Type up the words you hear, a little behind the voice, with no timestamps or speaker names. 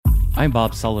I'm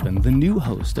Bob Sullivan, the new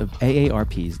host of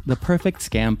AARP's The Perfect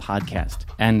Scam podcast.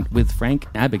 And with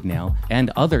Frank Abagnale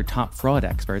and other top fraud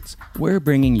experts, we're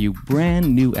bringing you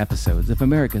brand new episodes of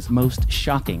America's most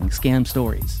shocking scam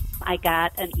stories. I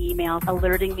got an email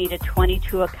alerting me to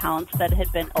 22 accounts that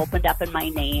had been opened up in my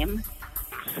name.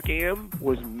 Scam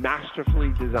was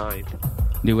masterfully designed.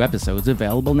 New episodes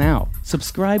available now.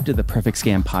 Subscribe to the Perfect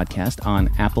Scam podcast on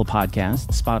Apple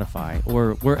Podcasts, Spotify,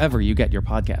 or wherever you get your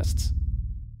podcasts.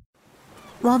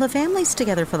 While the family's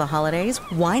together for the holidays,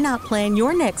 why not plan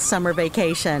your next summer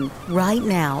vacation? Right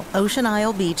now, Ocean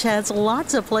Isle Beach has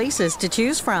lots of places to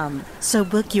choose from. So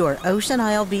book your Ocean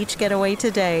Isle Beach getaway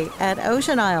today at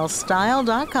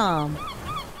oceanisle.style.com.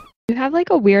 You have like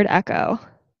a weird echo.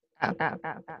 How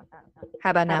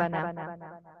about now?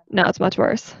 No, it's much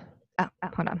worse. Hold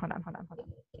on.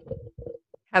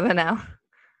 How about now?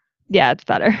 Yeah, it's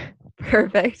better.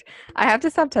 Perfect. I have to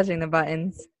stop touching the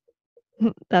buttons.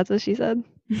 That's what she said.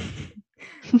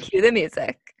 Cue the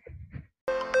music.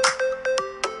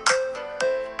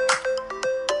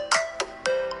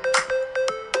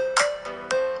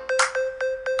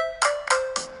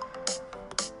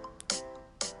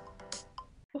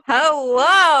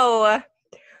 Hello.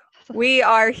 We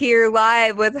are here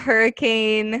live with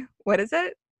Hurricane. What is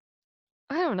it?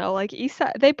 I don't know. Like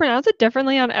they pronounce it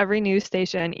differently on every news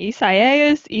station.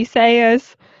 Isaias.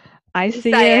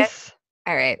 Isaias.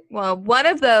 All right. Well, one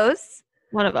of those.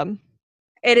 One of them.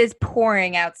 It is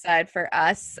pouring outside for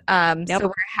us. Yep. So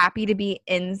we're happy to be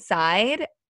inside.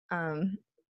 And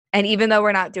even though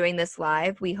we're not doing this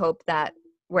live, we hope that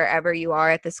wherever you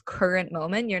are at this current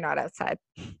moment, you're not outside.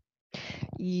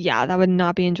 Yeah, that would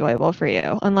not be enjoyable for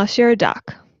you unless you're a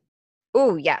duck.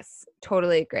 Oh, yes.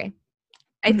 Totally agree.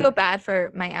 I feel bad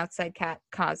for my outside cat,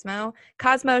 Cosmo.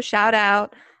 Cosmo, shout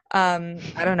out. I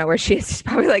don't know where she is. She's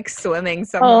probably like swimming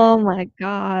somewhere. Oh my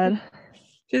God.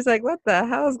 She's like, what the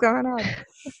hell is going on?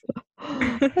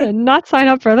 I did not sign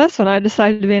up for this when I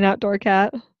decided to be an outdoor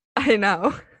cat. I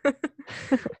know.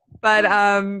 But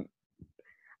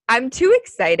I'm too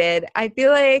excited. I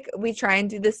feel like we try and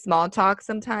do this small talk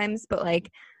sometimes, but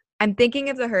like I'm thinking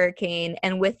of the hurricane,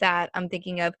 and with that I'm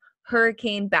thinking of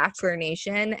Hurricane Bachelor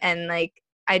Nation, and like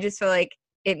I just feel like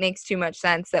it makes too much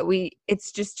sense that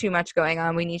it's just too much going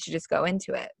on. We need to just go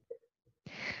into it.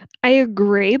 I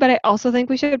agree, but I also think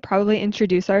we should probably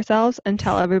introduce ourselves and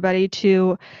tell everybody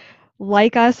to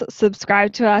like us,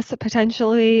 subscribe to us,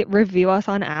 potentially review us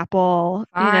on Apple.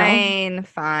 Fine.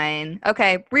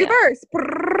 Okay, reverse.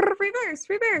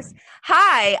 Reverse.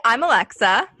 Hi, I'm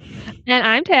Alexa. And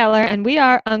I'm Taylor, and we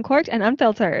are Uncorked and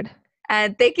Unfiltered.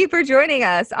 And thank you for joining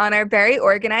us on our very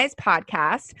organized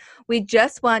podcast. We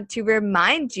just want to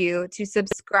remind you to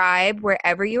subscribe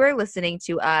wherever you are listening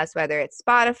to us, whether it's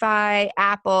Spotify,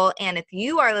 Apple, and if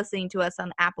you are listening to us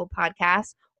on Apple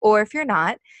Podcasts, or if you're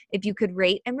not, if you could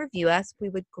rate and review us, we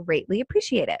would greatly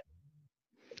appreciate it.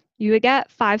 You would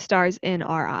get 5 stars in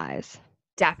our eyes.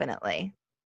 Definitely.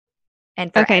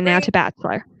 And now to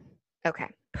Bachelor. Okay,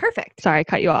 perfect. Sorry, I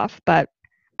cut you off, but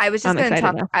I was just going to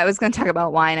talk. I was going to talk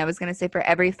about wine. I was going to say for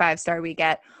every 5-star we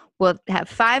get, we'll have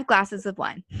 5 glasses of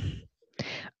wine.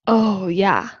 Oh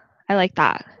yeah, I like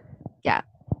that. Yeah.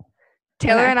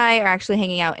 Taylor and I are actually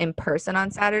hanging out in person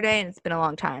on Saturday, and it's been a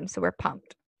long time, so we're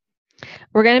pumped.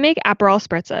 We're gonna make Aperol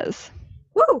spritzes.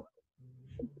 Woo!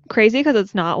 Crazy because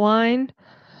it's not wine,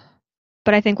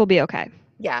 but I think we'll be okay.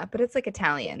 Yeah, but it's like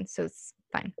Italian, so it's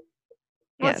fine.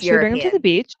 Well, yeah, should we bring them to the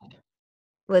beach?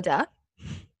 Lida.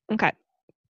 Okay.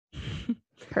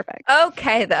 Perfect.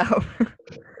 Okay, though.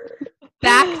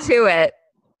 Back to it.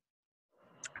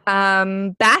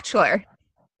 Bachelor.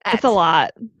 It's a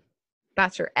lot.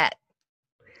 Bachelorette.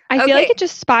 I feel like it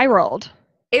just spiraled.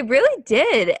 It really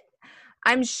did.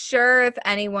 I'm sure if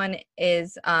anyone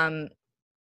is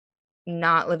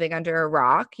not living under a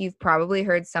rock, you've probably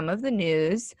heard some of the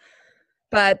news.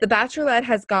 But the Bachelorette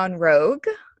has gone rogue.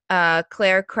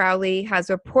 Clare Crowley has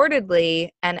reportedly,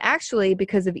 and actually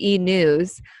because of E!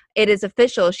 News, it is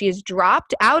official. She has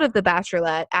dropped out of the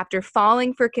Bachelorette after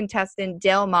falling for contestant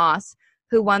Dale Moss,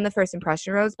 who won the first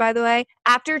impression rose, by the way,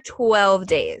 after 12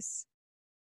 days.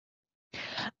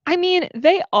 I mean,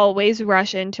 they always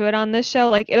rush into it on this show.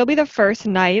 Like, it'll be the first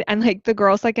night, and like the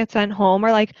girls that get sent home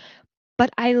are like, but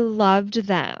I loved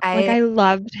them. I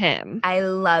loved him. I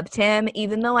loved him,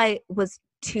 even though I was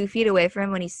 2 feet away from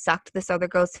him when he sucked this other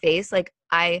girl's face. Like,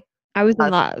 I was in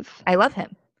love. I love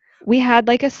him. We had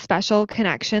like a special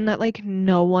connection that like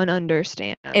no one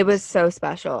understands. It was so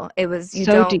special. It was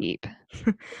so deep.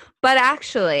 But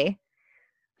actually,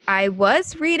 I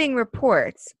was reading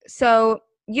reports. So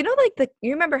you know,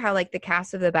 you remember how like the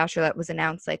cast of The Bachelorette was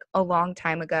announced like a long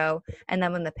time ago, and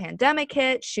then when the pandemic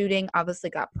hit, shooting obviously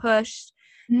got pushed,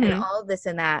 and all of this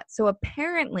and that. So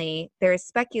apparently there is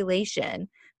speculation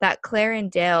that Clare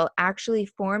and Dale actually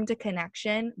formed a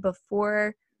connection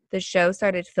before the show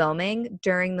started filming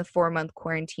during the 4-month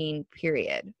quarantine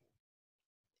period.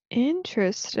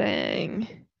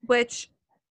 Interesting. Which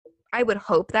I would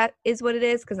hope that is what it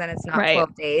is, because then it's not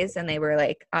 12 days, and they were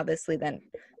like obviously then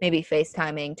maybe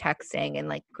FaceTiming, texting, and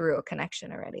like grew a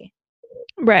connection already.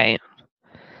 Right.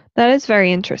 That is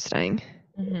very interesting.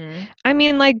 I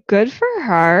mean, like, good for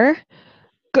her.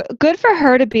 Good for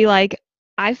her to be like,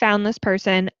 I found this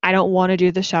person. I don't want to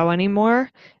do the show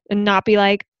anymore, and not be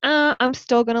like, I'm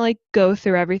still gonna like go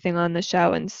through everything on the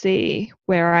show and see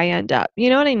where I end up.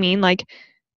 You know what I mean? Like,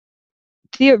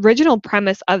 the original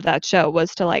premise of that show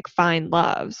was to like find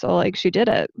love, so like she did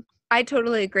it. I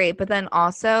totally agree, but then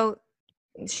also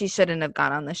she shouldn't have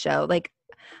gone on the show. Like,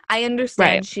 I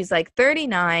understand she's like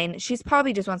 39. She's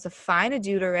probably just wants to find a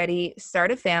dude already,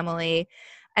 start a family.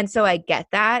 And so I get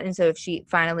that. And so if she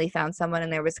finally found someone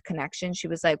and there was a connection, she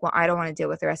was like, well, I don't want to deal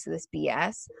with the rest of this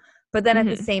BS. But then at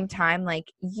the same time,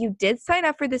 like, you did sign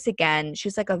up for this again.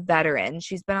 She's like a veteran.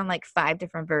 She's been on like 5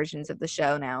 different versions of the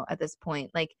show now at this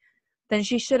point. Like, then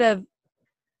she should have,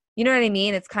 you know what I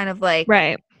mean? It's kind of like,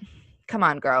 come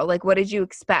on, girl. Like, what did you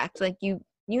expect? Like, you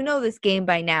know this game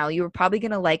by now. You were probably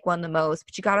going to like one the most,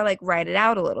 but you got to like write it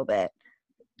out a little bit.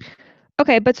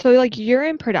 Okay, but so like you're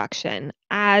in production,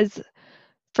 as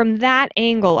from that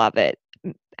angle of it,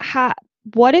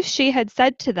 what if she had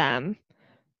said to them,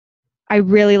 I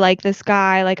really like this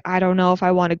guy, like I don't know if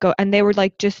I want to go, and they were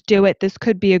like, just do it, this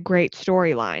could be a great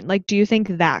storyline. Like, do you think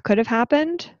that could have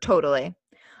happened? Totally.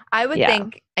 I would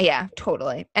think, yeah,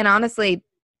 totally. And honestly,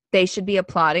 they should be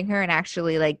applauding her and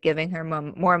actually like giving her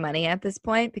more money at this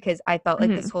point, because I felt like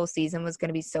this whole season was going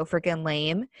to be so freaking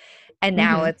lame. And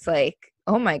now it's like,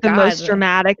 oh my God. The most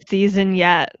dramatic season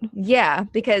yet. Yeah,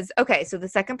 because, okay, so the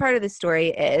second part of the story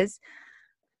is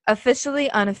officially,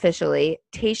 unofficially,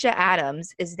 Tayshia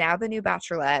Adams is now the new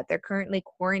Bachelorette. They're currently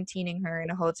quarantining her in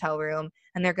a hotel room,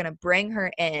 and they're going to bring her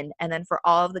in. And then for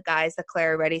all of the guys that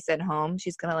Clare already sent home,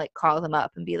 she's going to like call them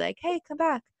up and be like, hey, come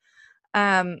back.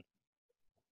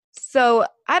 So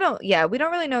we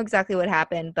don't really know exactly what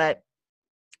happened, but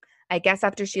I guess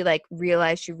after she like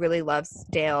realized she really loves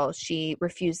Dale, she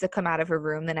refused to come out of her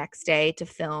room the next day to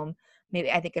film maybe,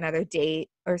 I think, another date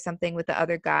or something with the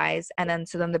other guys. And then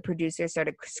the producers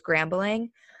started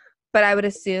scrambling. But I would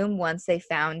assume once they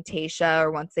found Tayshia,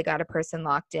 or once they got a person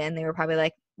locked in, they were probably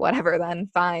like, whatever then,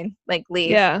 fine, like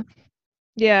leave.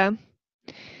 Yeah.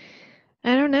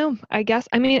 I don't know. I guess,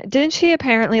 I mean, didn't she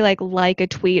apparently like a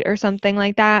tweet or something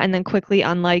like that and then quickly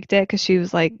unliked it because she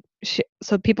was like,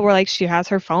 so people were like, she has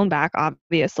her phone back,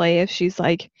 obviously, if she's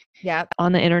like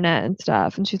on the internet and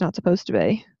stuff, and she's not supposed to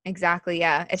be. Exactly,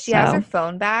 yeah. If she has her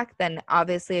phone back, then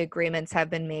obviously agreements have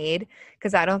been made,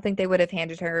 because I don't think they would have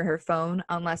handed her phone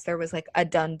unless there was like a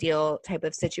done deal type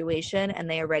of situation and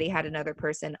they already had another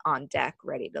person on deck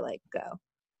ready to like go.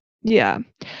 Yeah.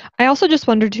 I also just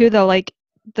wondered too, though, like,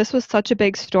 this was such a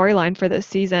big storyline for this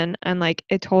season, and like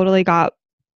it totally got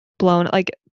blown, like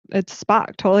its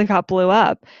spot totally got blew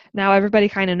up. Now everybody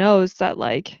kind of knows that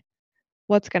like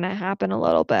what's gonna happen a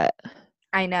little bit.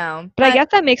 I know, but I guess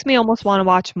that makes me almost want to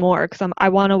watch more, because I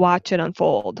want to watch it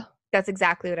unfold. That's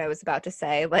exactly what I was about to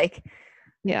say. Like,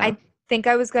 yeah, I think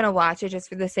I was gonna watch it just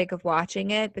for the sake of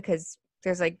watching it, because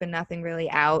there's like been nothing really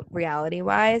out reality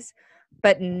wise.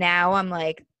 But now I'm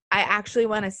like, I actually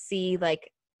want to see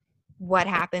like what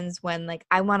happens when, like,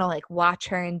 I want to like watch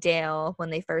her and Dale when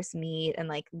they first meet and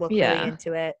like look really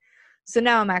into it. So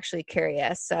now I'm actually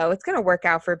curious. So it's going to work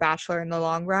out for Bachelor in the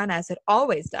long run, as it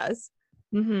always does.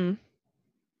 But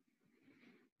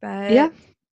yeah,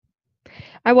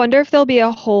 I wonder if there'll be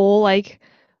a whole, like,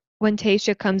 when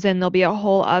Tayshia comes in, there'll be a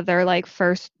whole other like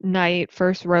first night,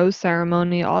 first rose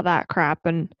ceremony, all that crap,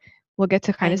 and we'll get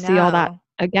to kind of see all that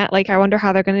again. Like, I wonder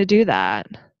how they're going to do that.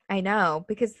 I know,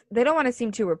 because they don't want to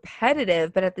seem too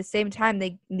repetitive, but at the same time,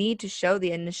 they need to show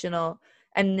the initial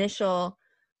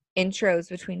intros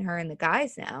between her and the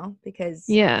guys now, because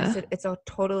it's a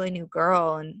totally new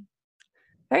girl and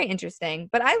very interesting.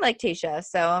 But I like Tayshia,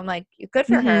 so I'm like, good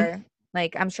for her.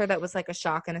 Like, I'm sure that was like a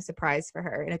shock and a surprise for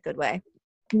her in a good way.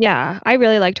 Yeah, I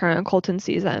really liked her in Colton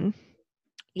season.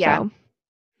 Yeah. So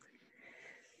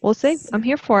we'll see. I'm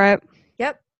here for it.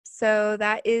 Yep. So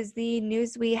that is the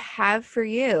news we have for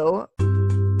you.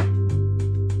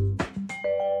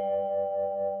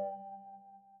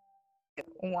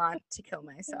 Want to kill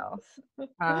myself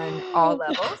on all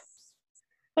levels.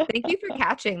 Thank you for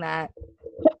catching that.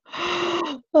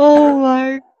 Oh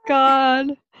my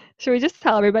God. Should we just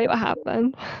tell everybody what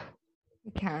happened?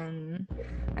 We can.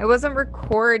 I wasn't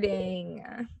recording.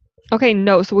 Okay,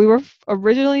 no. So we were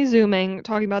originally Zooming,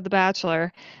 talking about The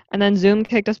Bachelor, and then Zoom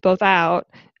kicked us both out,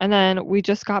 and then we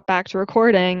just got back to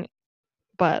recording,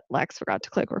 but Lex forgot to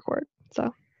click record.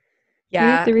 So we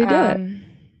have to redo it.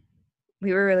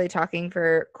 We were really talking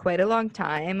for quite a long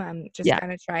time. I'm just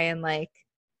gonna try and like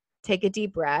take a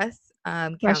deep breath,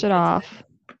 Brush it off,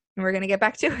 and we're gonna get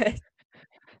back to it.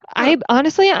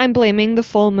 I'm blaming the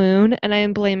full moon, and I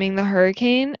am blaming the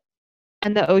hurricane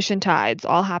and the ocean tides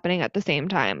all happening at the same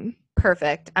time.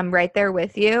 Perfect. I'm right there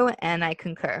with you, and I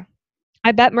concur.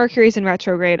 I bet Mercury's in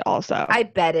retrograde also. I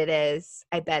bet it is.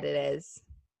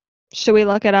 Should we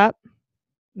look it up?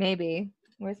 Maybe.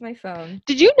 Where's my phone?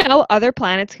 Did you know other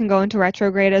planets can go into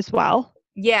retrograde as well?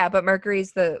 Yeah, but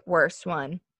Mercury's the worst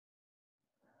one.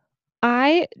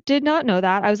 I did not know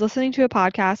that. I was listening to a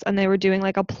podcast and they were doing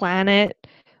like a planet,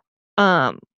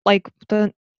 like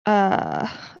an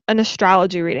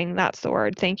astrology reading. That's the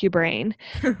word. Thank you, brain.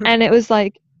 And it was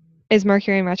like, is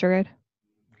Mercury in retrograde?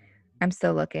 I'm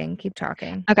still looking. Keep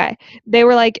talking. Okay. They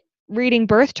were like reading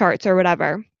birth charts or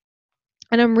whatever.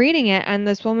 And I'm reading it, and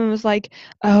this woman was like,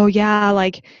 oh, yeah,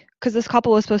 like, because this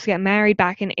couple was supposed to get married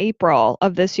back in April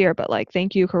of this year, but, like,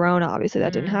 thank you, Corona, obviously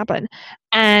that didn't happen.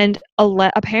 And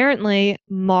apparently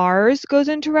Mars goes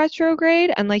into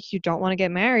retrograde, and, like, you don't want to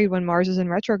get married when Mars is in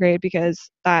retrograde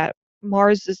because that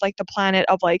Mars is, like, the planet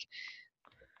of, like,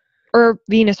 or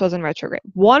Venus was in retrograde.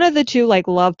 One of the two, like,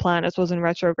 love planets was in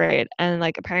retrograde, and,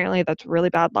 like, apparently that's really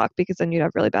bad luck because then you'd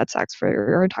have really bad sex for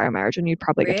your entire marriage, and you'd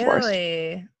probably get divorced.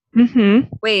 Really? Mm-hmm.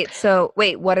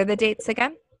 Wait, what are the dates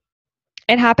again?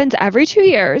 It happens every 2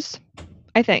 years,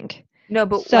 I think. No,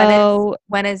 but so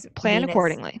when is plan Venus?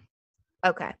 Accordingly.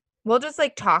 Okay. We'll just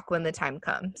like talk when the time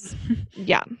comes.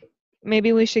 Yeah.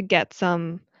 Maybe we should get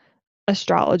some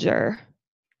astrologer.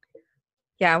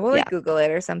 Yeah, we'll like Google it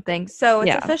or something. So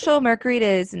it's official. Mercury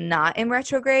is not in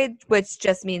retrograde, which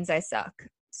just means I suck.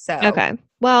 So okay.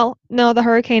 Well, no, the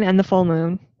hurricane and the full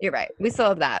moon. You're right. We still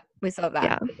have that.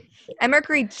 Yeah. And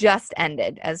Mercury just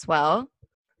ended as well.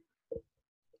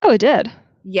 Oh, it did?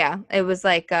 Yeah. It was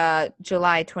like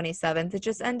July 27th. It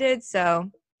just ended.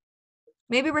 So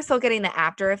maybe we're still getting the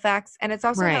after effects. And it's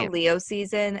also now Leo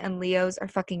season, and Leos are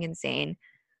fucking insane.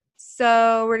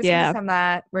 So we're just going to sum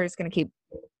that. We're just going to keep.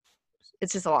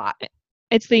 It's just a lot.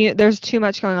 There's too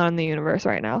much going on in the universe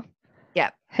right now.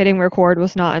 Yeah. Hitting record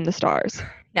was not in the stars.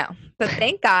 No. But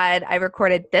thank God I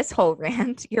recorded this whole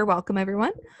rant. You're welcome,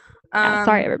 everyone.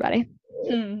 Sorry, everybody.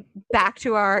 Back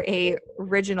to our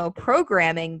original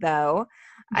programming, though.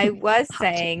 I was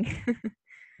saying,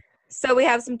 so we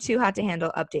have some too hot to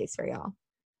handle updates for y'all.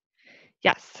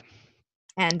 Yes.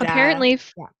 And apparently,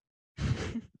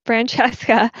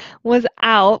 Francesca was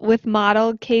out with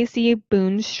model Casey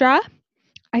Boonstra.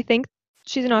 I think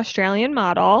she's an Australian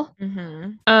model.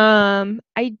 Mm-hmm.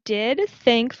 I did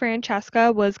think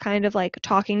Francesca was kind of like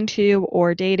talking to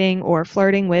or dating or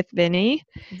flirting with Vinny.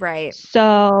 Right.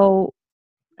 So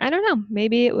I don't know.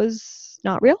 Maybe it was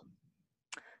not real.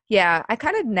 Yeah, I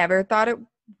kind of never thought it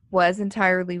was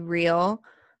entirely real,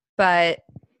 but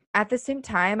at the same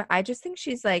time, I just think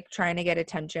she's like trying to get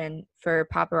attention for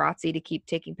paparazzi to keep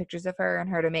taking pictures of her and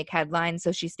her to make headlines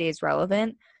so she stays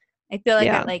relevant. I feel like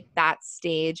at like that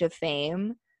stage of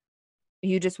fame,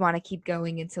 you just want to keep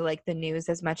going into like the news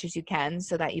as much as you can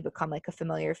so that you become like a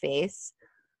familiar face.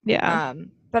 Yeah.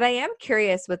 But I am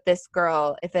curious with this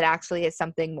girl if it actually is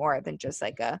something more than just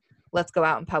like a let's go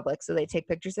out in public so they take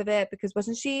pictures of it, because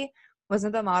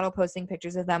wasn't the model posting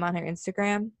pictures of them on her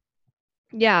Instagram?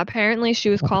 Yeah, apparently she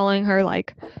was calling her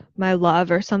like my love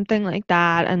or something like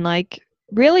that, and like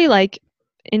really like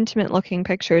intimate looking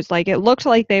pictures. Like it looked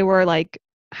like they were like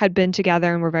had been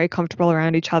together and were very comfortable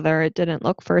around each other. It didn't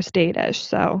look first date-ish,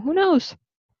 so who knows?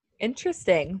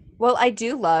 Interesting. Well, I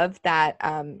do love that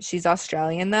she's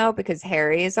Australian though, because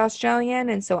Harry is Australian,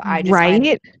 and so I just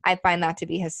I find that to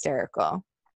be hysterical.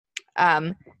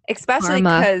 Especially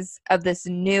because of this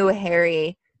new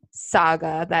Harry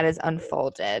saga that is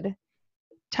unfolded.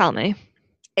 Tell me.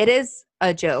 It is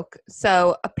a joke.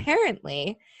 So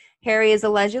apparently, Harry is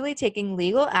allegedly taking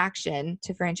legal action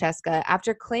to Francesca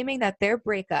after claiming that their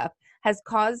breakup has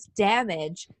caused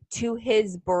damage to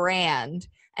his brand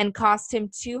and cost him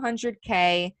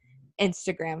 200K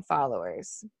Instagram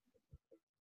followers.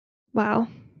 Wow.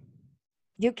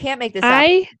 You can't make this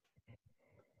up.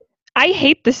 I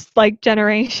hate this like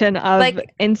generation of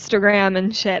like, Instagram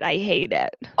and shit. I hate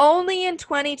it. Only in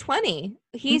 2020.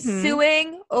 He's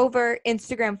suing over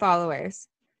Instagram followers.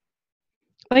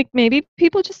 Like maybe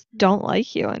people just don't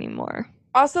like you anymore.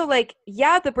 Also, like,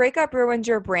 yeah, the breakup ruined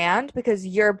your brand because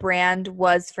your brand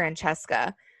was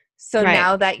Francesca. So Right.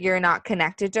 now that you're not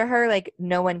connected to her, like,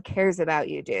 no one cares about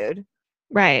you, dude.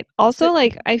 Right. Also, So,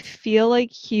 like, I feel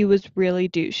like he was really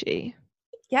douchey.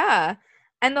 yeah.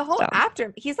 And the whole So,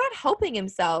 after, he's not helping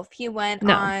himself. He went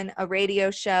no. on a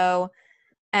radio show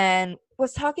and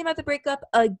was talking about the breakup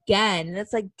again. And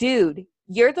it's like, dude,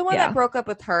 you're the one Yeah. that broke up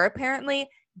with her, apparently.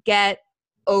 Get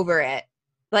over it.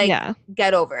 Like, Yeah.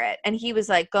 get over it. And he was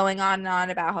like going on and on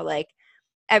about how like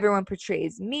everyone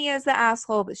portrays me as the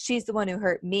asshole, but she's the one who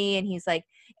hurt me. And he's like,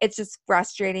 it's just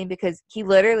frustrating because he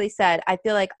literally said, I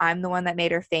feel like I'm the one that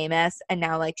made her famous. And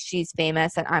now like she's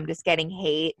famous and I'm just getting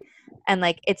hate. And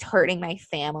like, it's hurting my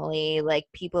family. Like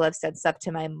people have said stuff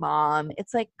to my mom.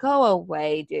 It's like, go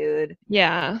away, dude.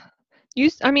 Yeah.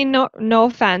 I mean, no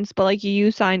offense, but like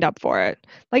you signed up for it.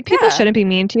 Like people Yeah. shouldn't be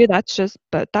mean to you.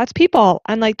 But that's people.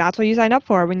 And like that's what you signed up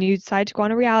for when you decide to go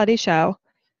on a reality show.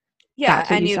 Yeah. That's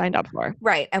what And you signed up for.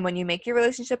 right. And when you make your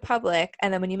relationship public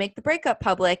and then when you make the breakup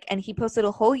public and he posted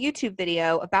a whole YouTube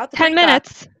video about the 10 breakup,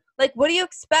 minutes. like, what do you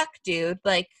expect, dude?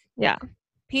 Like, Yeah.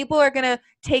 people are going to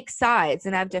take sides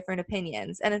and have different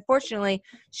opinions. And unfortunately,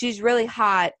 she's really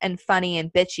hot and funny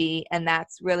and bitchy, and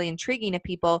that's really intriguing to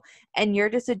people. And you're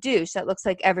just a douche that looks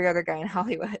like every other guy in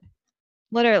Hollywood.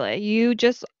 Literally. You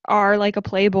just are like a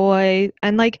playboy.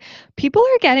 And like people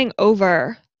are getting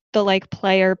over the like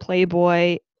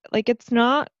playboy. Like it's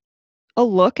not a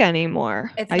look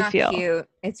anymore, It's I not feel. cute.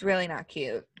 It's really not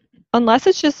cute. Unless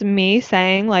it's just me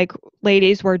saying like,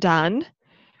 ladies, we're done.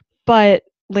 But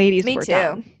ladies, Me we're too.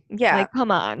 done. Yeah. Like,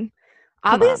 come on.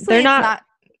 Obviously, They're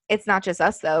it's not just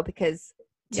us though, because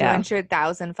Yeah.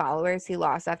 200,000 followers he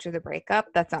lost after the breakup.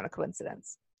 That's not a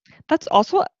coincidence. That's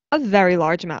also a very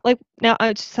large amount. Like now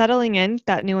it's settling in,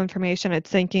 that new information, it's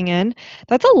sinking in.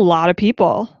 That's a lot of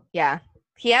people. Yeah.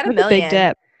 He had a That's a big million.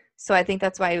 dip. So I think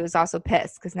that's why he was also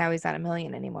pissed because now he's not a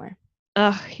million anymore.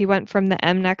 Ugh, he went from the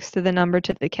M next to the number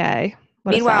to the K.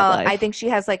 What a sad Meanwhile, life. I think she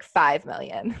has like 5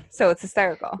 million. So it's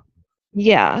hysterical.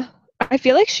 Yeah. I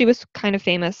feel like she was kind of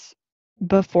famous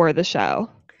before the show,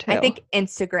 too. I think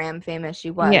Instagram famous she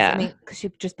was. Yeah. I mean, because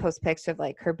she just posts pics of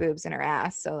like her boobs and her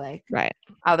ass. So like, Right.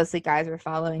 obviously guys were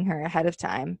following her ahead of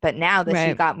time. But now that she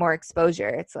Right. got more exposure,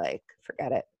 it's like,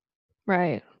 forget it.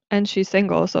 Right. And she's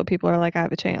single, so people are like, I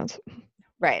have a chance.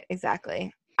 Right,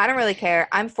 exactly. I don't really care.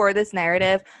 I'm for this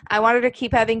narrative. I want her to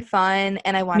keep having fun,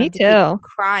 and I want Me him to too. keep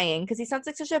crying because he sounds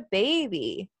like such a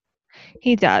baby.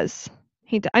 He does.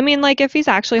 I mean, like, if he's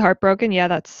actually heartbroken, yeah,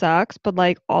 that sucks. But,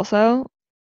 like, also,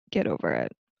 get over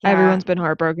it. Yeah. Everyone's been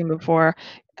heartbroken before.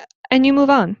 And you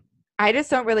move on. I just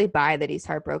don't really buy that he's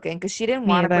heartbroken because she didn't Me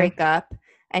want to either. break up,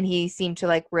 and he seemed to,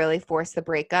 like, really force the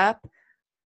breakup.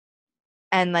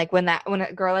 And, like, when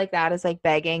a girl like that is, like,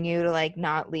 begging you to, like,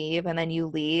 not leave, and then you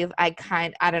leave, I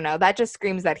don't know. That just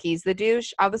screams that he's the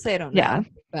douche. Obviously, I don't know. Yeah.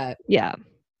 But Yeah.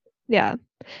 Yeah.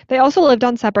 They also lived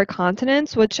on separate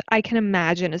continents, which I can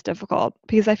imagine is difficult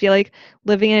because I feel like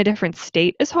living in a different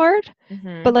state is hard.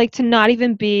 mhm. But, like,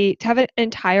 to have an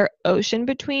entire ocean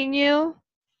between you,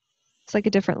 it's like a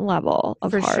different level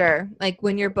of for hard. sure. Like,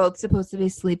 when you're both supposed to be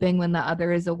sleeping when the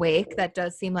other is awake, that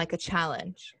does seem like a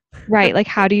challenge. Right. Like,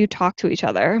 how do you talk to each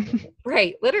other?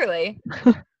 Right. Literally.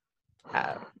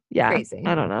 Yeah. Crazy.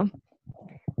 I don't know.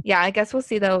 Yeah, I guess we'll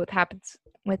see though what happens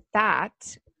with that.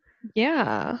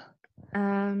 Yeah.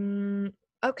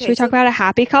 Okay. Should we talk about a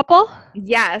happy couple?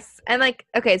 Yes. And like,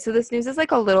 okay, so this news is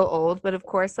like a little old, but of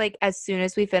course, like as soon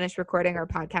as we finished recording our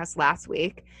podcast last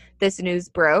week, this news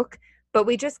broke, but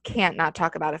we just can't not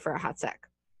talk about it for a hot sec.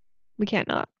 We can't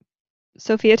not.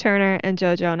 Sophia Turner and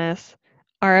Joe Jonas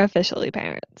are officially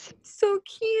parents. So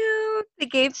cute. They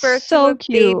gave birth So to a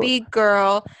cute. baby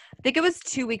girl. I think it was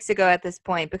 2 weeks ago at this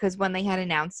point because when they had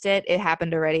announced it, it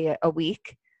happened already a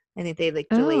week. I think they like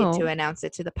delayed to announce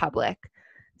it to the public.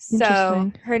 So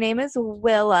Interesting. her name is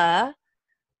Willa.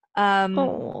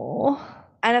 Oh.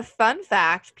 And a fun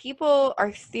fact, people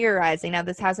are theorizing, now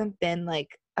this hasn't been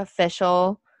like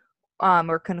official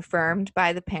or confirmed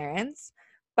by the parents,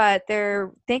 but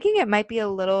they're thinking it might be a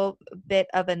little bit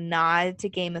of a nod to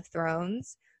Game of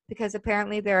Thrones because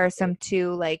apparently there are some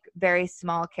 2 like very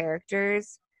small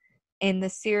characters in the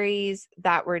series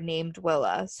that were named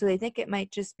Willa. So they think it might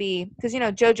just be because, you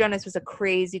know, Joe Jonas was a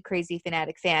crazy, crazy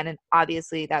fanatic fan. And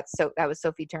obviously that was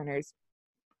Sophie Turner's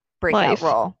breakout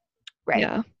role. Right.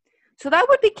 Yeah. So that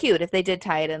would be cute if they did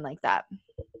tie it in like that.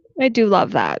 I do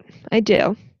love that. I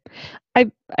do.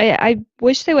 I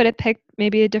wish they would have picked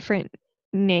maybe a different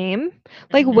name.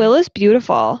 Like Mhm. Will is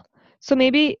beautiful. So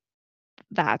maybe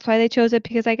that's why they chose it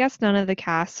because I guess none of the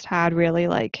cast had really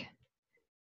like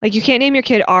Like, you can't name your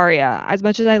kid Arya. As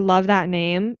much as I love that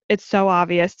name, it's so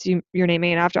obvious you're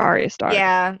naming it after Arya Stark.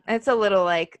 Yeah, it's a little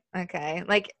like, okay.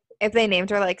 Like, if they named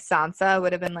her like Sansa, it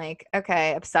would have been like,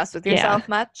 okay, obsessed with yourself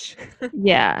much?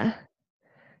 Yeah.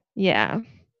 Yeah.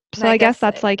 So I I guess guess,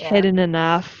 that's like yeah. hidden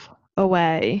enough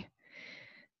away.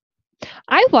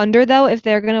 I wonder though if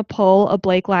they're gonna pull a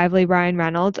Blake Lively, Ryan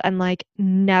Reynolds and like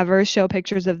never show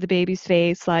pictures of the baby's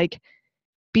face, like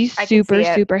be I could see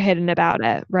it. super hidden about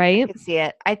it, I right? could see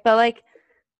it. I feel like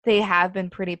they have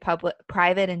been pretty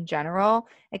private in general,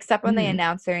 except when they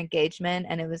announced their engagement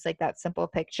and it was like that simple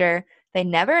picture. They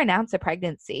never announced a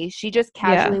pregnancy. She just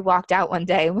casually walked out one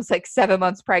day and was like 7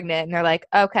 months pregnant. And they're like,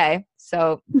 okay,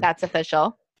 so that's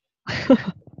official.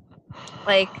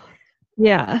 Like,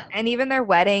 Yeah. and even their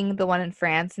wedding, the one in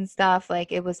France and stuff,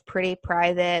 like it was pretty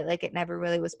private. Like it never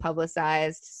really was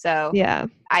publicized. So Yeah.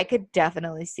 I could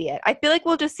definitely see it. I feel like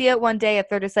we'll just see it one day if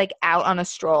they're just like out on a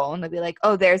stroll and they'll be like,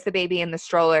 oh, there's the baby in the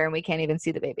stroller and we can't even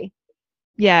see the baby.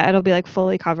 Yeah, it'll be like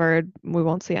fully covered. We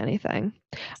won't see anything.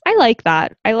 I like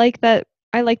that. I like the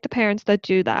parents that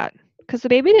do that because the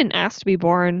baby didn't ask to be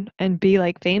born and be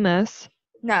like famous.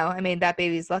 No, I mean, that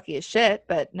baby's lucky as shit,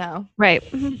 but no. Right.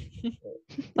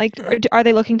 Like, are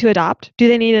they looking to adopt? Do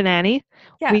they need a nanny?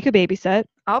 Yeah. We could babysit.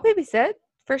 I'll babysit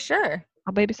for sure.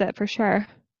 I'll babysit for sure.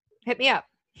 Hit me up.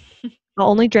 I'll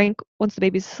only drink once the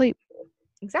baby's asleep.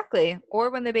 Exactly.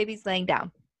 Or when the baby's laying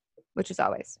down, which is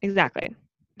always. Exactly.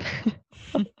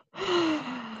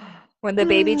 When the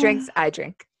baby drinks, I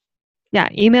drink. Yeah,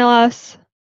 email us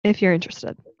if you're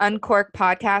interested.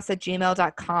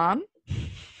 uncorkpodcast@gmail.com.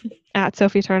 At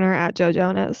Sophie Turner, at Joe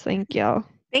Jonas. Thank you.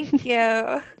 Thank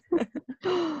you.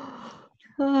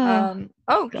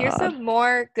 Here's some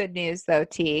more good news though,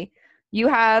 T. You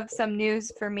have some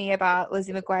news for me about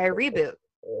Lizzie McGuire reboot.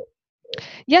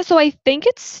 Yeah, so I think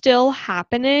it's still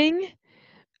happening.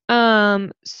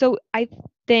 So I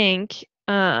think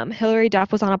Hillary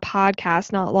Duff was on a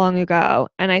podcast not long ago,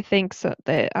 and I think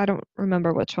I don't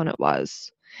remember which one it was.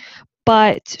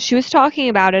 But she was talking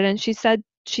about it and she said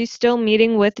she's still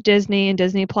meeting with Disney and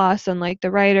Disney Plus and like the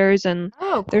writers and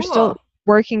they're still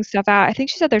working stuff out. I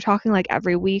think she said they're talking like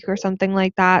every week or something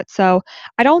like that. So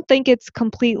I don't think it's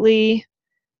completely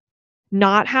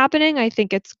not happening. I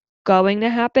think it's going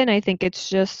to happen. I think it's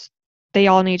just they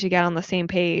all need to get on the same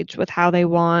page with how they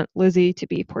want Lizzie to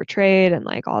be portrayed and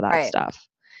like all that stuff.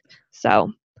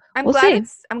 So I'm we'll glad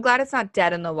see. I'm glad it's not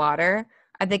dead in the water.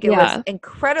 I think it was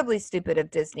incredibly stupid of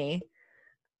Disney.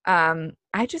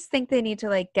 I just think they need to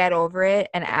like get over it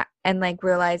and like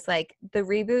realize like the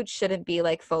reboot shouldn't be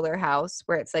like Fuller House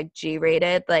where it's like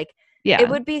G-rated. Like it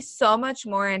would be so much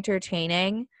more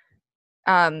entertaining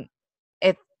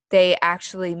if they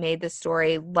actually made the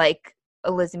story like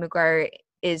Lizzie McGuire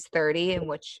is 30, in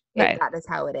which that is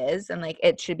how it is, and like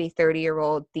it should be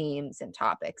 30-year-old themes and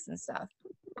topics and stuff.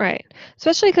 Right.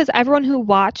 Especially because everyone who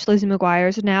watched Lizzie McGuire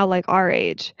is now like our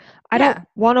age. I don't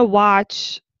want to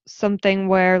watch something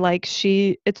where like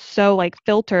it's so like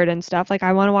filtered and stuff. Like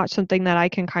I want to watch something that I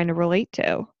can kind of relate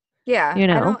to. Yeah. You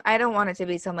know? I don't want it to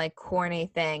be some like corny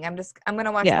thing. I'm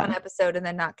gonna watch one episode and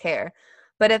then not care.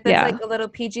 But if it's like a little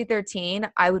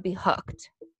PG-13, I would be hooked.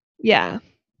 Yeah.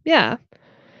 Yeah.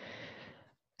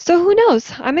 So who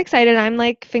knows? I'm excited. I'm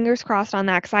like fingers crossed on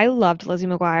that because I loved Lizzie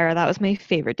McGuire. That was my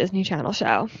favorite Disney Channel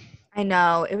show. I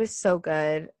know. It was so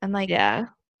good. And like,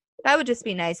 that would just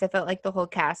be nice. I felt like the whole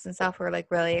cast and stuff were like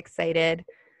really excited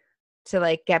to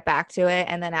like get back to it.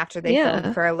 And then after they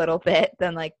filmed for a little bit,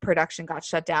 then like production got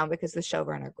shut down because the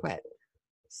showrunner quit.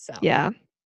 So yeah.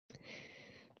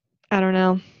 I don't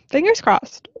know. Fingers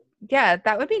crossed. Yeah,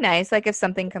 that would be nice. Like if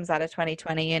something comes out of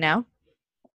 2020, you know?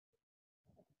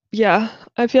 Yeah,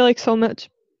 I feel like so much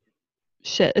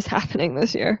shit is happening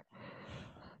this year.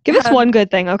 Give us one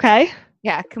good thing, okay?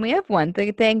 Yeah, can we have one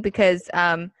good thing? Because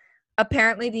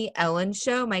apparently the Ellen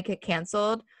show might get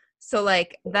canceled. So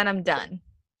like then I'm done.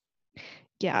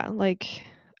 Yeah, like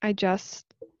I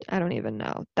don't even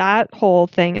know. That whole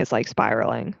thing is like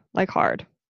spiraling like hard.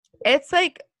 It's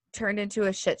like turned into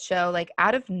a shit show like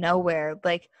out of nowhere.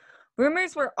 Like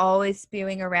rumors were always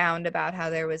spewing around about how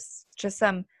there was just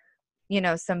some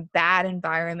bad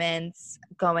environments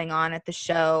going on at the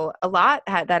show. A lot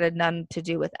that had nothing to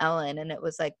do with Ellen. And it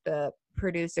was like the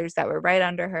producers that were right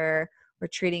under her were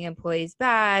treating employees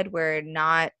bad, were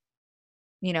not,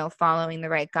 following the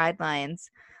right guidelines.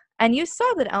 And you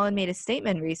saw that Ellen made a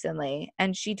statement recently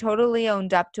and she totally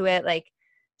owned up to it. Like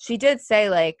she did say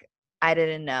like, I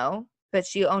didn't know, but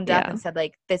she owned up and said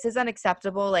like, this is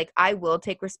unacceptable. Like I will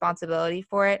take responsibility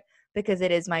for it, because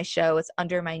it is my show. It's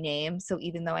under my name. So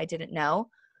even though I didn't know,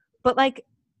 but like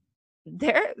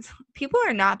people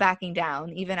are not backing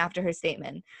down even after her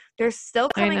statement. They're still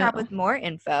coming up with more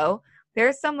info.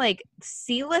 There's some like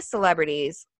C-list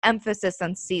celebrities, emphasis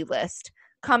on C-list,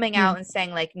 coming out and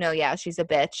saying like, no, yeah, she's a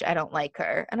bitch. I don't like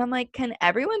her. And I'm like, can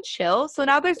everyone chill? So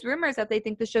now there's rumors that they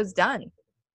think the show's done.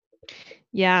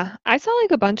 Yeah, I saw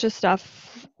like a bunch of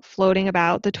stuff floating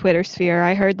about the Twitter sphere.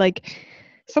 I heard like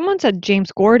someone said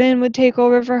James Gordon would take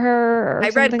over for her or I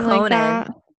read something like that.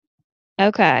 Conan.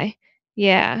 Okay.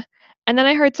 Yeah. And then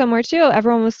I heard somewhere too,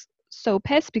 everyone was so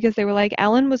pissed because they were like,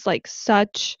 Ellen was like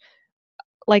such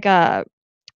like a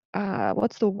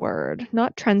what's the word?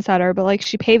 Not trendsetter, but like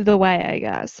she paved the way, I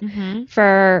guess,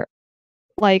 for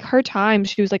like her time.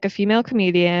 She was like a female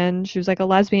comedian. She was like a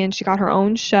lesbian. She got her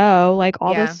own show, like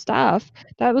all this stuff.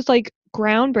 That was like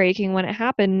groundbreaking when it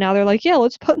happened. Now they're like, yeah,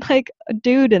 let's put like a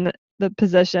dude in the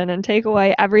position and take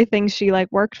away everything she like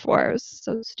worked for. It was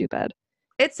so stupid.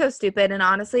 It's so stupid. And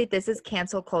honestly, this is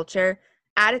cancel culture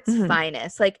at its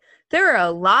finest. Like, there are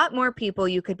a lot more people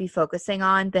you could be focusing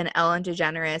on than Ellen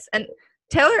DeGeneres. And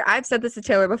Taylor, I've said this to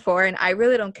Taylor before, and I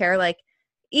really don't care. Like,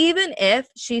 even if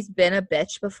she's been a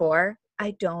bitch before,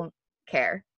 I don't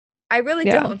care. I really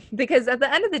don't. Because at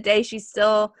the end of the day, she's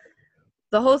still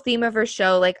the whole theme of her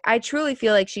show. Like, I truly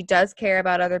feel like she does care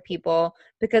about other people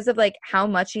because of like how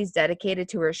much she's dedicated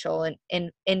to her show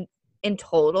and in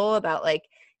total about like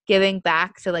giving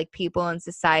back to like people in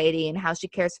society and how she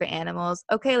cares for animals.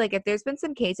 Okay, like if there's been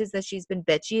some cases that she's been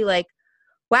bitchy, like,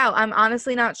 wow, I'm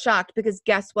honestly not shocked because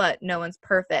guess what? No one's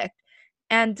perfect.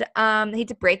 And I hate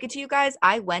to break it to you guys,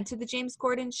 I went to the James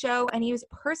Corden show and he was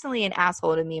personally an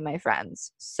asshole to me and my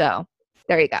friends. So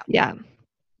there you go. Yeah.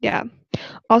 Yeah.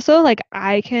 Also, like,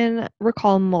 I can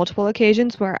recall multiple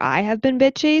occasions where I have been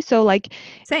bitchy. So, like,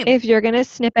 Same. If you're going to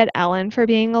snip at Ellen for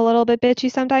being a little bit bitchy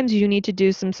sometimes, you need to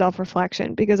do some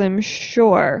self-reflection because I'm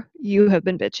sure you have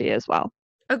been bitchy as well.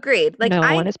 Agreed. Like, no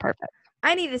one is perfect.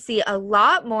 I need to see a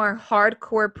lot more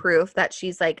hardcore proof that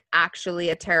she's, like, actually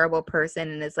a terrible person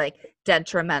and is, like,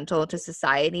 detrimental to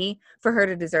society for her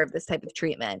to deserve this type of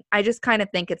treatment. I just kind of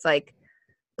think it's, like,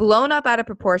 blown up out of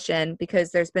proportion because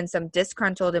there's been some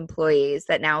disgruntled employees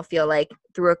that now feel like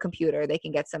through a computer they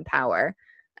can get some power.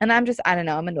 And I don't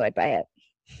know, I'm annoyed by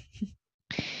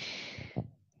it.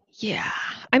 Yeah.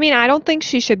 I mean, I don't think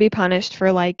she should be punished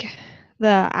for like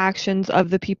the actions of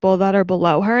the people that are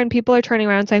below her. And people are turning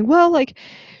around saying, well, like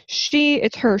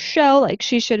it's her show. Like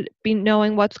she should be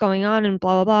knowing what's going on and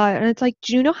blah, blah, blah. And it's like,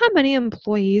 do you know how many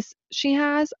employees she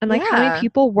has and like how many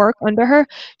people work under her?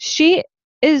 She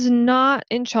is not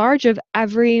in charge of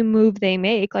every move they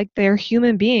make. Like they're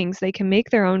human beings. They can make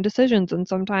their own decisions. And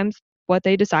sometimes what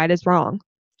they decide is wrong.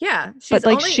 Yeah. But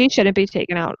like she shouldn't be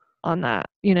taken out on that,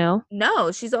 you know?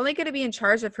 No, she's only going to be in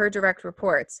charge of her direct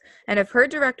reports. And if her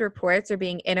direct reports are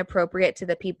being inappropriate to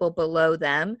the people below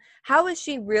them, how is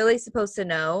she really supposed to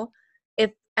know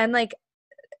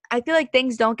I feel like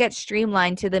things don't get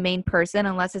streamlined to the main person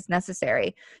unless it's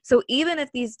necessary. So even if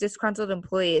these disgruntled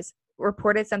employees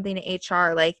reported something to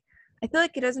HR, like I feel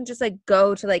like it doesn't just like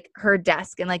go to like her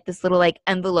desk and like this little like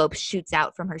envelope shoots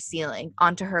out from her ceiling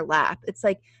onto her lap. It's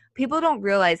like people don't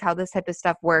realize how this type of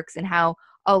stuff works and how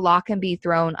a lot can be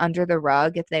thrown under the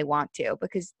rug if they want to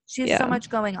because she has so much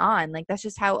going on. Like that's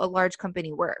just how a large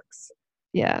company works.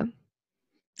 Yeah.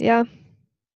 Yeah.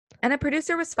 And a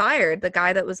producer was fired. The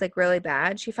guy that was like really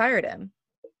bad, she fired him.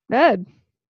 Good.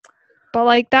 But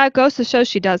like that goes to show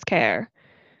she does care.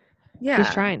 Yeah.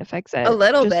 She's trying to fix it. A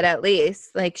little bit at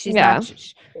least. Like she's not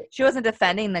she wasn't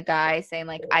defending the guy saying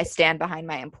like I stand behind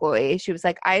my employee. She was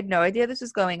like I had no idea this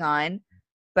was going on,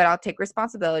 but I'll take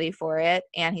responsibility for it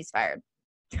and he's fired.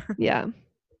 Yeah.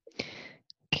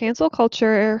 Cancel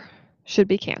culture should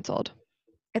be canceled.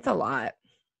 It's a lot.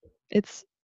 It's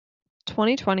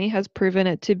 2020 has proven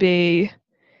it to be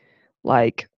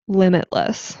like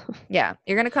limitless. Yeah.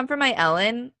 You're going to come for my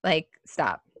Ellen? Like,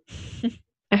 stop.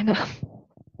 I know.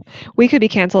 We could be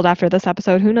canceled after this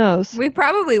episode. Who knows? We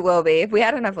probably will be. If we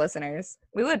had enough listeners,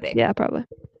 we would be. Yeah, probably.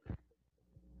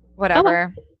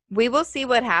 Whatever. We will see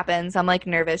what happens. I'm like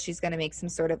nervous. She's going to make some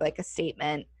sort of like a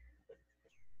statement.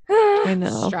 I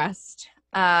know. Stressed.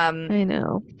 I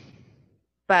know.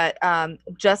 But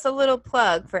just a little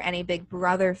plug for any Big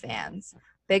Brother fans.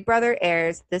 Big Brother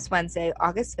airs this Wednesday,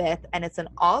 August 5th, and it's an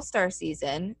all-star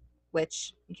season,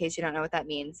 which, in case you don't know what that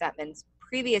means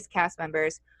previous cast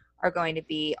members are going to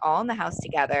be all in the house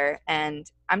together. And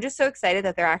I'm just so excited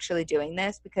that they're actually doing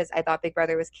this because I thought Big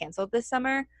Brother was canceled this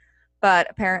summer. But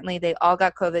apparently they all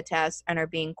got COVID tests and are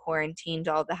being quarantined,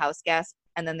 all the house guests.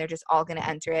 And then they're just all going to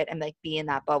enter it and like be in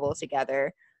that bubble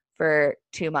together for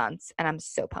 2 months. And I'm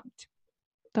so pumped.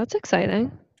 That's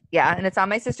exciting. Yeah, and it's on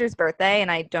my sister's birthday,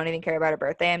 and I don't even care about her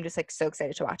birthday. I'm just like so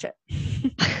excited to watch it.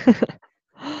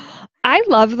 I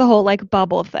love the whole like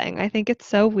bubble thing. I think it's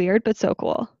so weird but so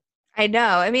cool. I know.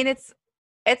 I mean, it's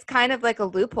kind of like a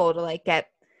loophole to like get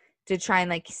to try and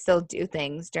like still do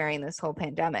things during this whole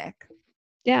pandemic.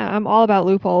 Yeah, I'm all about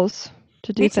loopholes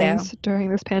to do Me too. things during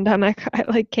this pandemic. I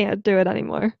like can't do it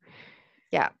anymore.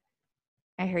 Yeah.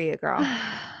 I hear you, girl.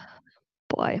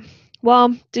 Boy.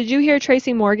 Well, did you hear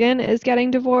Tracy Morgan is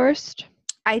getting divorced?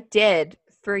 I did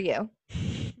for you.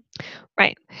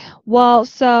 Right. Well,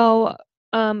 so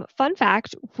fun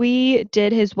fact, we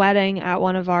did his wedding at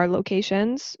one of our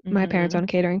locations. My parents own a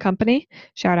catering company.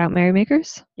 Shout out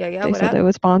Merrymakers. Yeah, They what said up? they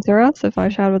would sponsor us if I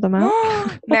shouted them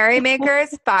out.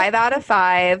 Merrymakers, 5 out of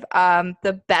 5.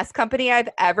 The best company I've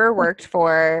ever worked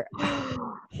for.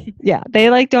 Yeah, they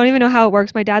like don't even know how it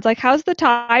works. My dad's like, "How's the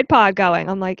Tide Pod going?"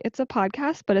 I'm like, "It's a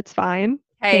podcast, but it's fine."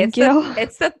 Hey, Thank you.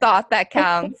 it's the thought that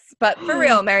counts. But for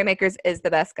real, Merrymakers is the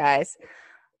best, guys.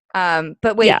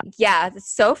 But wait, yeah,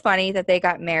 it's so funny that they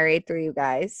got married through you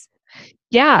guys.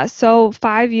 Yeah, so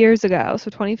 5 years ago, so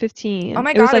 2015. Oh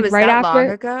my It was God, like it was right that after.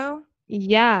 long ago?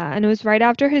 Yeah, and it was right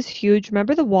after his huge,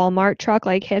 remember the Walmart truck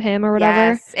like hit him or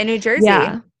whatever? Yes, in New Jersey.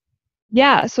 Yeah.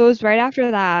 Yeah, so it was right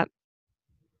after that.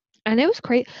 And it was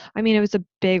great. I mean, it was a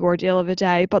big ordeal of a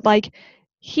day, but like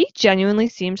he genuinely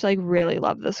seemed to like really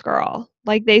love this girl.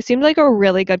 Like they seemed like a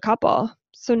really good couple.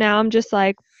 So now I'm just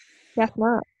like, guess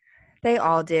not. They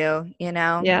all do, you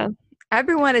know? Yeah.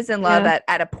 Everyone is in love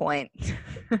at a point.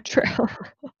 True.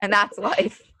 And that's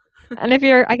life. And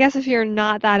I guess if you're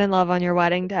not that in love on your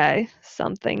wedding day,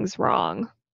 something's wrong.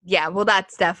 Yeah, well,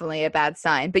 that's definitely a bad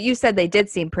sign. But you said they did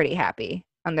seem pretty happy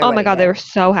on their Oh wedding my God, day. they were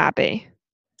so happy.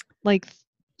 Like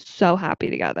so happy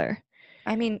together.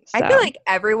 I mean, I feel like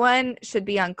everyone should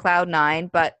be on cloud 9,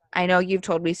 but I know you've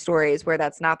told me stories where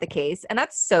that's not the case. And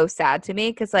that's so sad to me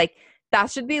because like that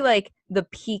should be like the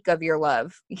peak of your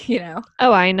love, you know?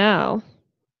 Oh, I know.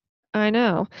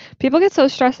 People get so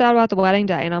stressed out about the wedding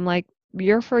day, and I'm like,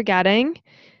 you're forgetting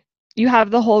you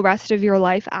have the whole rest of your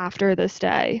life after this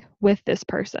day with this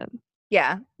person.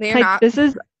 Yeah. This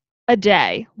is a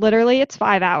day. Literally, it's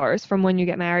 5 hours from when you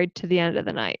get married to the end of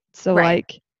the night. So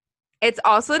like it's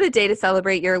also a day to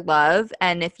celebrate your love.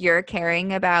 And if you're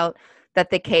caring about that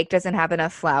the cake doesn't have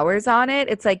enough flowers on it,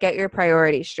 it's like get your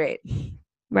priorities straight.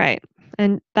 Right.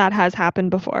 And that has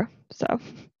happened before. So.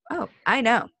 Oh, I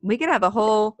know. We could have a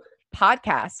whole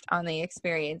podcast on the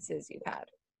experiences you've had.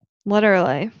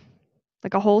 Literally.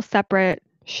 Like a whole separate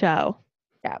show.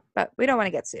 Yeah, but we don't want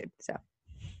to get sued, so.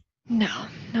 No.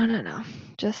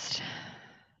 Just.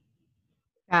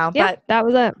 No, yeah, but that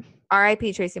was it.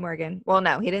 R.I.P. Tracy Morgan. Well,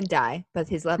 no, he didn't die, but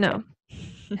his love did.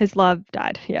 His love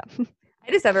died. Yeah.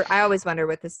 I always wonder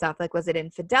with this stuff, like, was it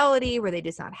infidelity? Were they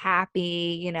just not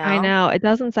happy? You know? I know. It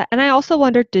doesn't say. And I also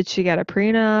wondered, did she get a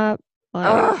prenup?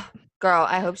 Like, girl,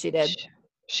 I hope she did.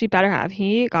 She better have.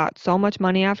 He got so much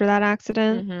money after that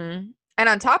accident. Mm-hmm. And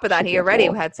on top of that, he already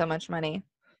had so much money.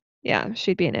 Yeah,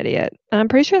 she'd be an idiot. And I'm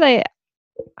pretty sure they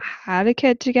had a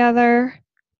kid together.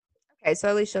 Okay, so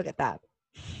at least she'll get that.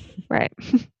 Right.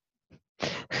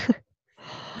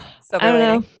 So I don't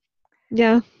know.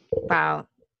 Yeah. Wow.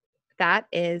 That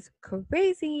is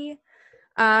crazy.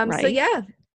 Right. So yeah,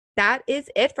 that is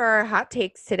it for our hot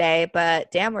takes today,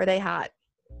 but damn, were they hot.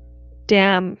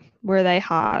 Damn, were they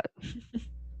hot.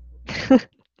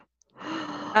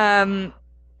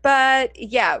 But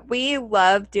yeah, we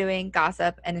love doing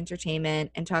gossip and entertainment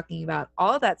and talking about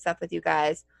all of that stuff with you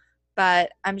guys.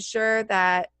 But I'm sure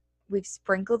that we've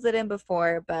sprinkled it in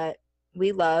before, but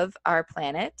we love our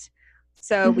planet.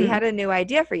 So we had a new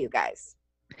idea for you guys.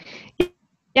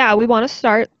 Yeah, we want to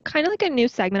start kind of like a new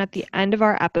segment at the end of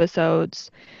our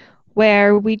episodes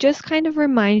where we just kind of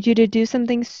remind you to do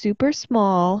something super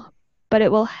small, but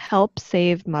it will help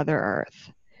save Mother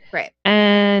Earth. Right.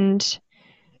 And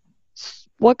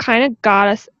what kind of got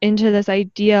us into this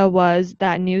idea was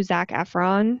that new Zac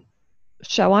Efron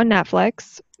show on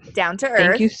Netflix. Down to Earth.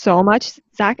 Thank you so much,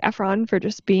 Zac Efron, for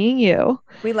just being you.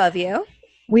 We love you.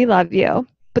 We love you.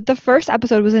 But the first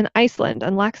episode was in Iceland,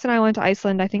 and Lex and I went to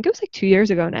Iceland, I think it was like 2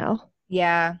 years ago now.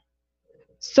 Yeah.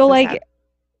 So like, sad.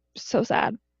 So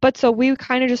sad. But so we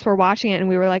kind of just were watching it, and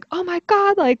we were like, oh my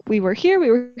God, like we were here.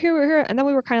 And then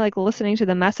we were kind of like listening to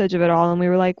the message of it all, and we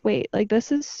were like, wait, like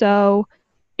this is so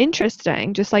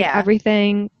interesting. Just like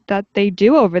everything that they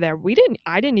do over there.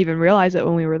 I didn't even realize it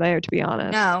when we were there, to be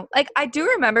honest. No, like I do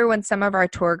remember when some of our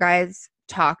tour guides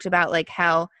talked about like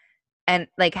how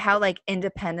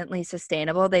independently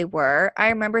sustainable they were. I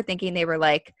remember thinking they were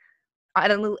like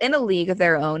in a league of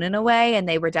their own in a way, and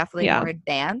they were definitely more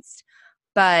advanced.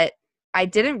 But I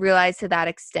didn't realize to that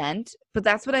extent, but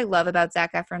that's what I love about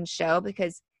Zac Efron's show,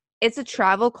 because it's a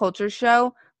travel culture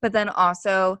show, but then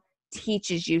also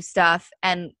teaches you stuff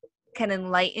and can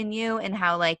enlighten you in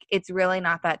how like it's really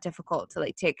not that difficult to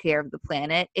like take care of the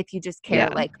planet if you just care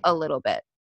like a little bit.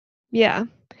 Yeah.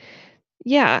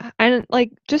 Yeah. And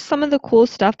like just some of the cool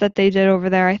stuff that they did over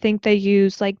there. I think they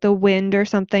used like the wind or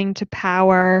something to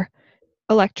power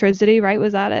electricity, right?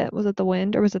 Was that it? Was it the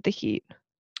wind or was it the heat?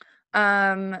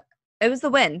 It was the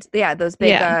wind. Yeah, those big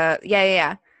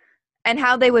yeah. And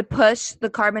how they would push the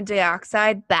carbon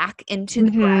dioxide back into the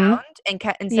ground and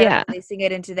instead of releasing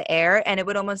it into the air, and it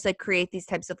would almost like create these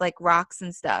types of like rocks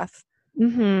and stuff.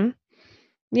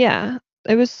 Yeah.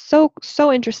 It was so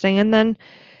interesting. And then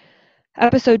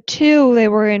episode 2, they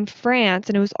were in France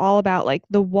and it was all about like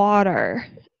the water.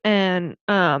 And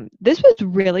this was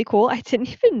really cool. I didn't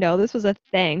even know this was a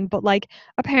thing, but like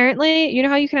apparently, you know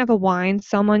how you can have a wine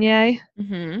sommelier?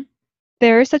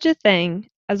 There is such a thing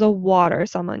as a water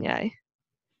sommelier.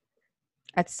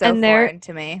 That's so foreign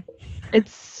to me.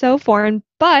 It's so foreign,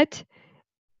 but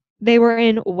they were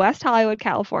in West Hollywood,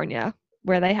 California,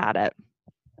 where they had it.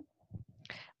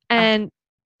 And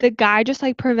the guy just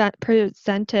like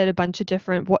presented a bunch of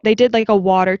different, they did like a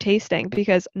water tasting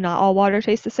because not all water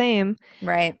tastes the same.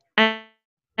 Right.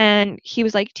 And he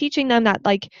was like teaching them that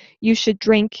like you should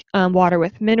drink water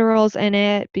with minerals in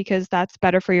it because that's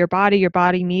better for your body. Your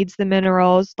body needs the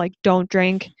minerals. Like don't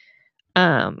drink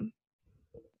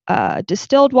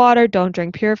distilled water, don't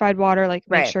drink purified water, like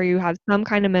make sure you have some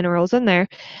kind of minerals in there.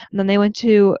 And then they went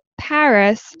to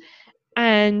Paris,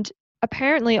 and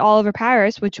apparently all over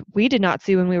Paris, which we did not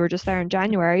see when we were just there in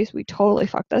January, so we totally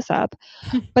fucked this up.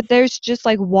 But there's just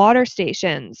like water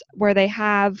stations where they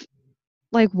have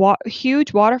like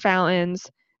huge water fountains,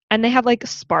 and they have like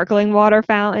sparkling water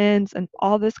fountains and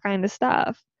all this kind of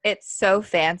stuff. It's so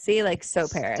fancy, like so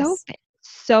Paris.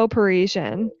 So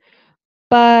Parisian.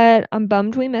 But I'm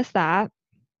bummed we missed that.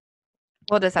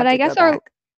 We'll just have to go back.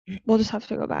 We'll just have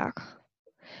to go back.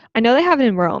 I know they have it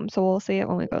in Rome, so we'll see it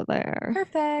when we go there.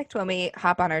 Perfect. When we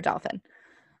hop on our dolphin.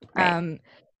 Right.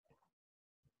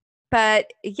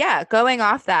 But yeah, going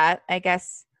off that, I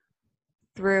guess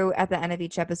through at the end of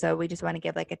each episode, we just want to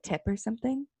give like a tip or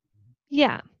something.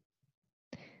 Yeah.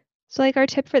 So like our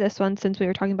tip for this one, since we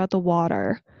were talking about the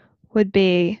water, would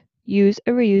be use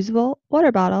a reusable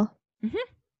water bottle.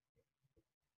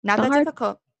 Not that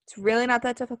difficult. It's really not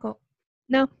that difficult.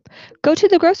 No. Go to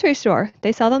the grocery store.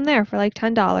 They sell them there for like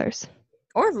 $10.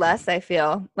 Or less, I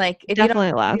feel. Like if Definitely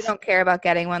you less. don't care about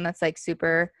getting one that's like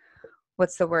super,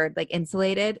 what's the word? Like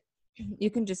insulated. You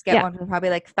can just get one for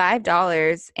probably like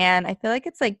 $5. And I feel like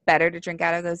it's like better to drink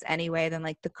out of those anyway than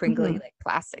like the crinkly like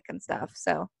plastic and stuff.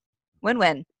 So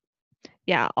win-win.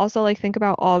 Yeah. Also like think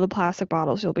about all the plastic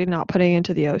bottles you'll be not putting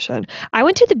into the ocean. I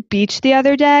went to the beach the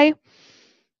other day.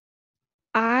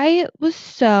 I was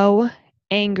so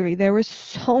angry. There was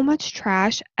so much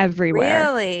trash everywhere.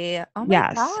 Really? Oh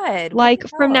my God. Like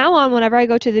from now on, whenever I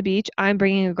go to the beach, I'm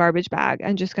bringing a garbage bag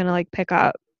and just gonna like pick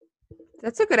up.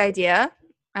 That's a good idea.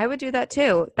 I would do that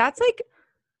too. That's like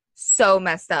so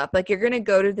messed up. Like you're gonna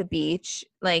go to the beach,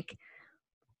 like,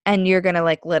 and you're gonna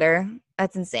like litter.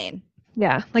 That's insane.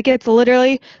 Yeah, like it's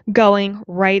literally going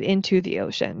right into the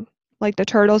ocean. Like the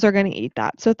turtles are gonna eat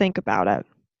that. So think about it.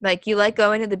 Like you like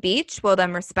going to the beach? Well,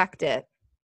 then respect it.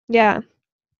 Yeah.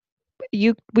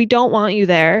 We don't want you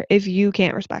there if you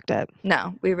can't respect it.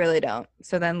 No, we really don't.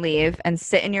 So then leave and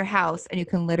sit in your house and you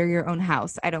can litter your own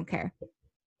house. I don't care.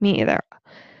 Me either.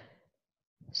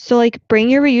 So like bring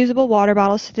your reusable water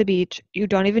bottles to the beach. You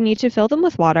don't even need to fill them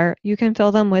with water. You can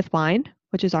fill them with wine,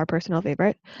 which is our personal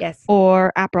favorite. Yes.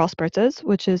 Or Aperol spritzes,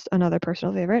 which is another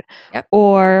personal favorite. Yep.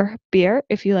 Or beer,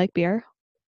 if you like beer.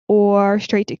 Or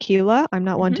straight tequila. I'm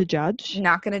not one to judge.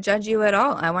 Not going to judge you at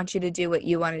all. I want you to do what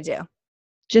you want to do.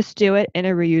 Just do it in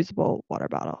a reusable water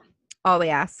bottle. All we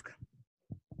ask.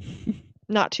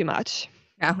 Not too much.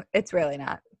 No, it's really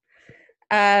not.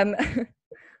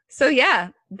 So yeah,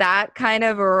 that kind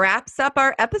of wraps up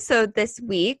our episode this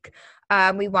week.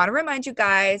 We want to remind you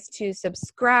guys to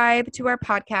subscribe to our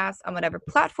podcast on whatever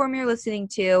platform you're listening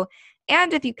to.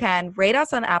 And if you can, rate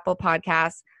us on Apple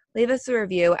Podcasts. Leave us a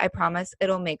review. I promise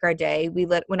it'll make our day.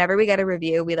 Whenever we get a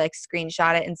review, we like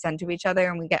screenshot it and send to each other,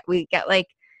 and we get like,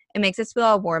 it makes us feel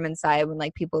all warm inside when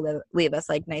like people leave us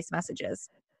like nice messages.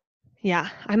 Yeah,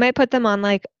 I might put them on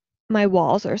like my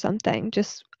walls or something.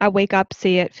 Just I wake up,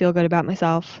 see it, feel good about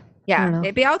myself. Yeah,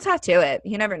 maybe I'll tattoo it.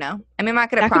 You never know. I mean, I'm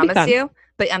not going to promise you,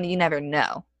 but I mean, you never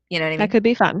know. You know what I mean? That could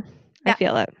be fun. Yeah. I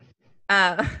feel it.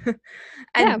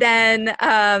 And then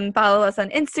follow us on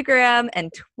Instagram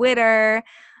and Twitter.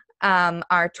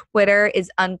 Our Twitter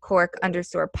is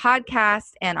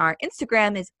uncork_podcast, and our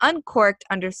Instagram is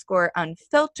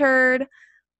uncorked_unfiltered.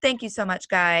 Thank you so much,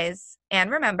 guys.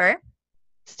 And remember,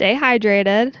 stay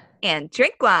hydrated and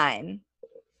drink wine.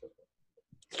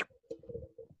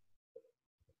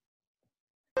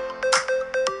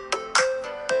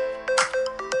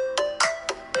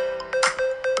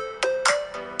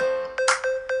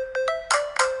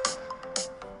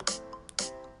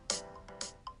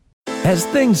 As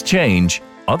things change,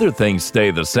 other things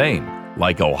stay the same,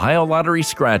 like Ohio Lottery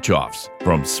scratch-offs.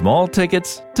 From small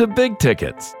tickets to big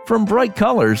tickets, from bright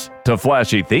colors to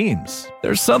flashy themes.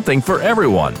 There's something for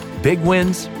everyone. Big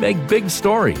wins make big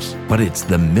stories, but it's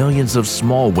the millions of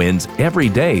small wins every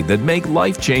day that make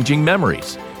life-changing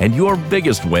memories. And your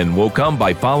biggest win will come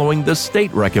by following the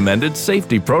state-recommended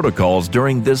safety protocols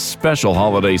during this special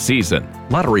holiday season.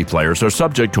 Lottery players are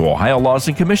subject to Ohio laws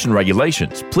and commission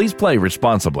regulations. Please play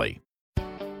responsibly.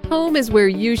 Home is where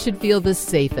you should feel the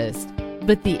safest,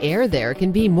 but the air there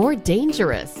can be more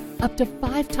dangerous, up to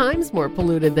 5 times more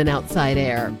polluted than outside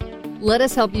air. Let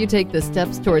us help you take the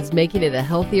steps towards making it a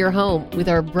healthier home with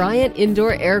our Bryant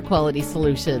Indoor Air Quality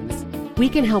Solutions. We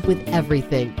can help with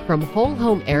everything from whole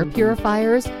home air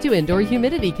purifiers to indoor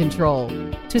humidity control.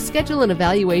 To schedule an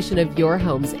evaluation of your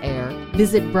home's air,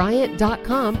 visit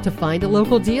Bryant.com to find a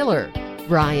local dealer.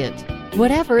 Bryant,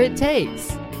 whatever it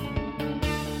takes.